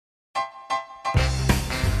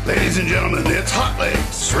Ladies and gentlemen, it's Hot Legs,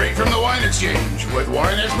 straight from the Wine Exchange, with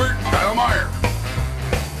wine expert Kyle Meyer.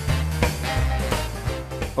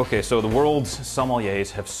 Okay, so the world's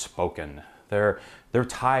sommeliers have spoken. They're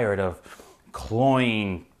tired of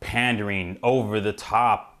cloying, pandering,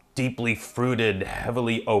 over-the-top, deeply fruited,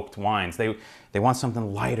 heavily oaked wines. They want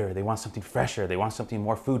something lighter, they want something fresher, they want something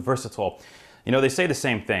more food versatile. You know, they say the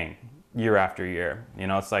same thing year after year. You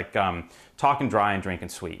know, it's like talking dry and drinking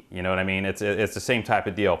sweet. You know what I mean? It's the same type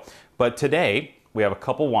of deal. But today, we have a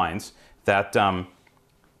couple wines that are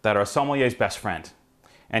a sommelier's best friend.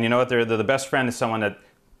 And you know what? They're the best friend is someone that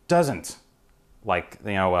doesn't like,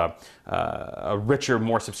 you know, a richer,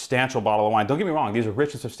 more substantial bottle of wine. Don't get me wrong, these are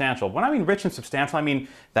rich and substantial. When I mean rich and substantial, I mean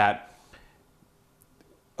that,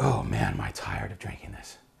 oh man, am I tired of drinking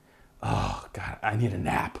this. Oh God, I need a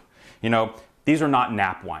nap. You know, these are not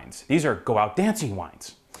nap wines. These are go out dancing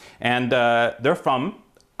wines. And they're from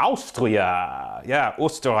Austria. Yeah,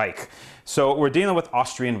 Österreich. So we're dealing with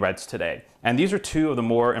Austrian Reds today. And these are two of the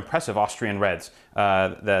more impressive Austrian Reds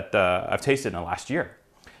that I've tasted in the last year.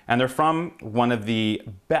 And they're from one of the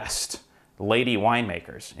best lady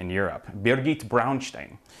winemakers in Europe. Birgit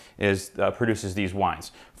Braunstein produces these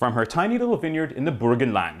wines from her tiny little vineyard in the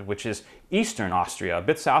Burgenland, which is eastern Austria, a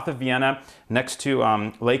bit south of Vienna, next to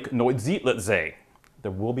Lake Neusiedlersee.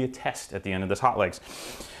 There will be a test at the end of this Hot Legs.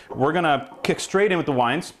 We're gonna kick straight in with the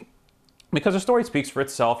wines because the story speaks for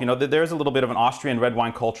itself. You know, there's a little bit of an Austrian red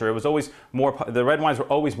wine culture. It was always the red wines were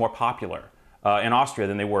always more popular in Austria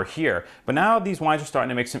than they were here. But now these wines are starting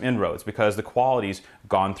to make some inroads because the quality's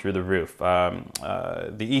gone through the roof.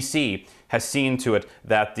 The EC has seen to it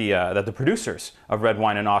that the producers of red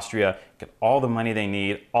wine in Austria get all the money they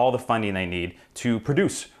need, all the funding they need to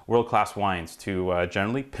produce world-class wines, to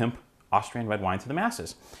generally pimp Austrian red wine to the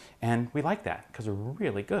masses. And we like that because they're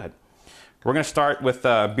really good. We're going to start with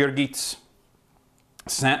Birgit's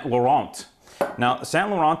Saint Laurent. Now,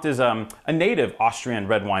 Saint Laurent is a native Austrian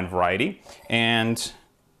red wine variety, and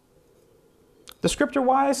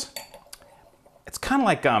descriptor-wise, it's kind of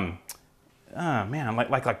like,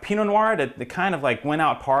 like Pinot Noir that kind of like went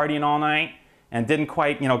out partying all night and didn't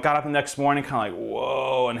quite, you know, got up the next morning kind of like,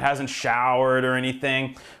 whoa, and hasn't showered or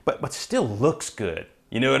anything, but still looks good.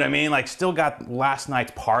 You know what I mean? Like still got last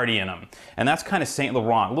night's party in them. And that's kind of Saint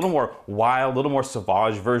Laurent, a little more wild, a little more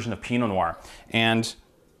sauvage version of Pinot Noir. And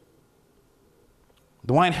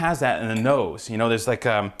the wine has that in the nose. You know, there's like,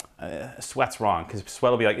 sweat's wrong, because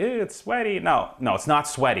sweat will be like, ew, it's sweaty. No, it's not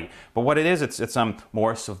sweaty. But what it is, it's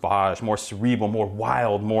more sauvage, more cerebral, more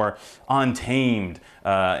wild, more untamed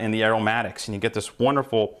in the aromatics. And you get this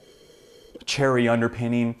wonderful cherry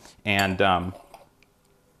underpinning and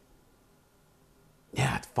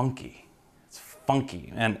yeah, it's funky. It's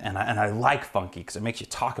funky, and I like funky because it makes you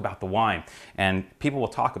talk about the wine, and people will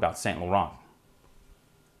talk about Saint Laurent.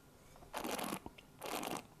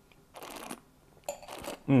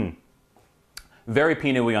 Very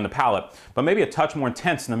Pinot-y on the palate, but maybe a touch more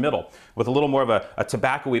intense in the middle, with a little more of a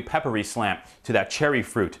tobacco-y, peppery slant to that cherry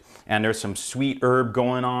fruit. And there's some sweet herb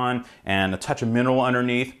going on, and a touch of mineral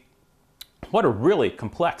underneath. What a really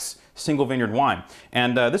complex single vineyard wine.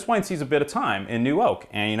 And this wine sees a bit of time in new oak,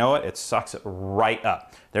 and you know what? It sucks it right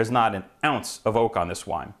up. There's not an ounce of oak on this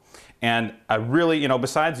wine. And I really, you know,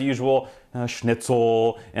 besides the usual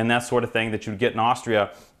schnitzel and that sort of thing that you'd get in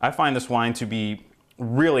Austria, I find this wine to be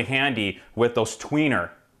really handy with those tweener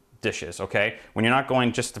dishes, okay? When you're not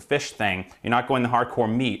going just the fish thing, you're not going the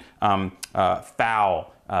hardcore meat,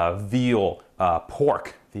 fowl, veal,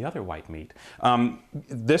 pork, the other white meat.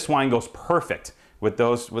 This wine goes perfect with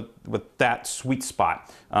those, with that sweet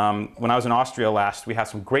spot. When I was in Austria last, we had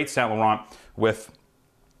some great Saint Laurent with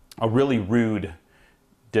a really rude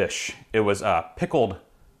dish. It was pickled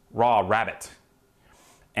raw rabbit.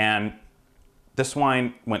 And this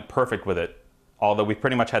wine went perfect with it, although we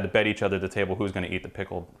pretty much had to bet each other at the table who's going to eat the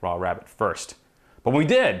pickled raw rabbit first. But when we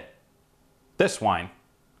did, this wine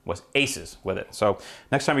was aces with it. So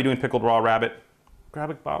next time you're doing pickled raw rabbit, grab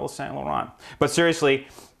a bottle of Saint Laurent. But seriously,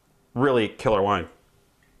 really killer wine.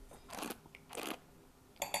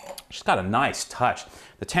 Just got a nice touch.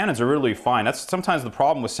 The tannins are really fine. That's sometimes the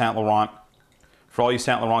problem with Saint Laurent. For all you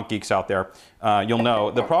Saint Laurent geeks out there, you'll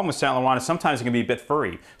know the problem with Saint Laurent is sometimes it can be a bit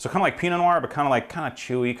furry. So kind of like Pinot Noir, but kind of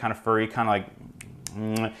chewy, kind of furry, kind of like.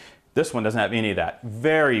 This one doesn't have any of that.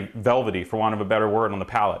 Very velvety, for want of a better word, on the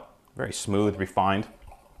palate. Very smooth, refined.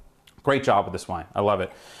 Great job with this wine. I love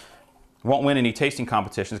it. Won't win any tasting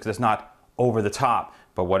competitions because it's not over the top,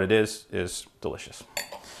 but what it is delicious.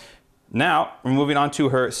 Now we're moving on to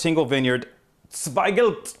her single vineyard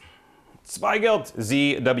ZWIEGELT. ZWIEGELT,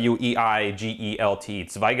 Z-W-E-I-G-E-L-T,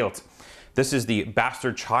 ZWIEGELT. This is the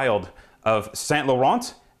bastard child of Saint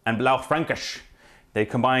Laurent and Blaufränkisch. They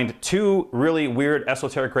combined two really weird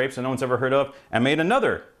esoteric grapes that no one's ever heard of and made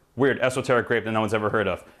another weird esoteric grape that no one's ever heard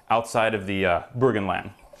of outside of the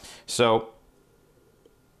Burgenland. So,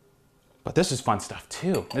 but this is fun stuff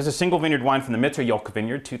too. This is a single vineyard wine from the Mitterjolk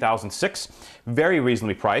vineyard, 2006. Very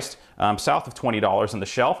reasonably priced, south of $20 on the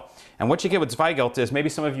shelf. And what you get with Zweigelt is, maybe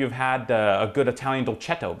some of you have had a good Italian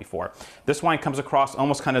dolcetto before. This wine comes across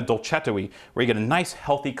almost kind of dolcetto-y, where you get a nice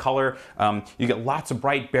healthy color, you get lots of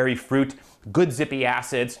bright berry fruit, good zippy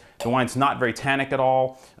acids. The wine's not very tannic at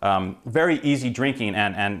all, very easy drinking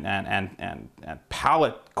and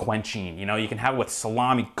palate quenching. You know, you can have it with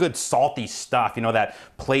salami, good salty stuff. You know, that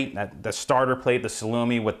plate, the starter plate, the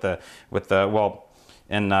salumi with the well,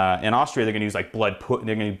 in Austria they're going to use like they're going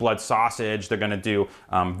to do blood sausage. They're going to do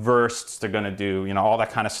wursts. They're going to do, you know, all that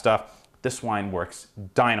kind of stuff. This wine works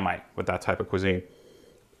dynamite with that type of cuisine.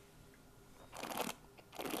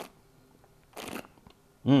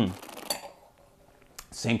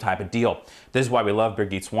 Same type of deal. This is why we love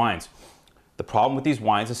Birgit's wines. The problem with these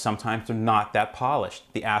wines is sometimes they're not that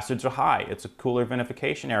polished. The acids are high. It's a cooler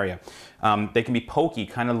vinification area. They can be pokey,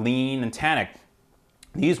 kind of lean and tannic.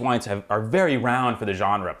 These wines are very round for the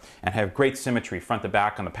genre and have great symmetry front to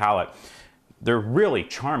back on the palate. They're really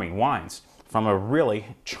charming wines from a really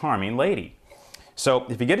charming lady. So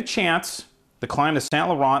if you get a chance to climb the Saint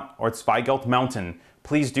Laurent or Zweigelt mountain,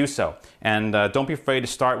 please do so. And don't be afraid to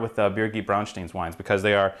start with Birgit Braunstein's wines, because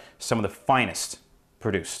they are some of the finest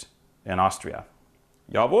produced in Austria.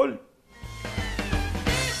 Jawohl!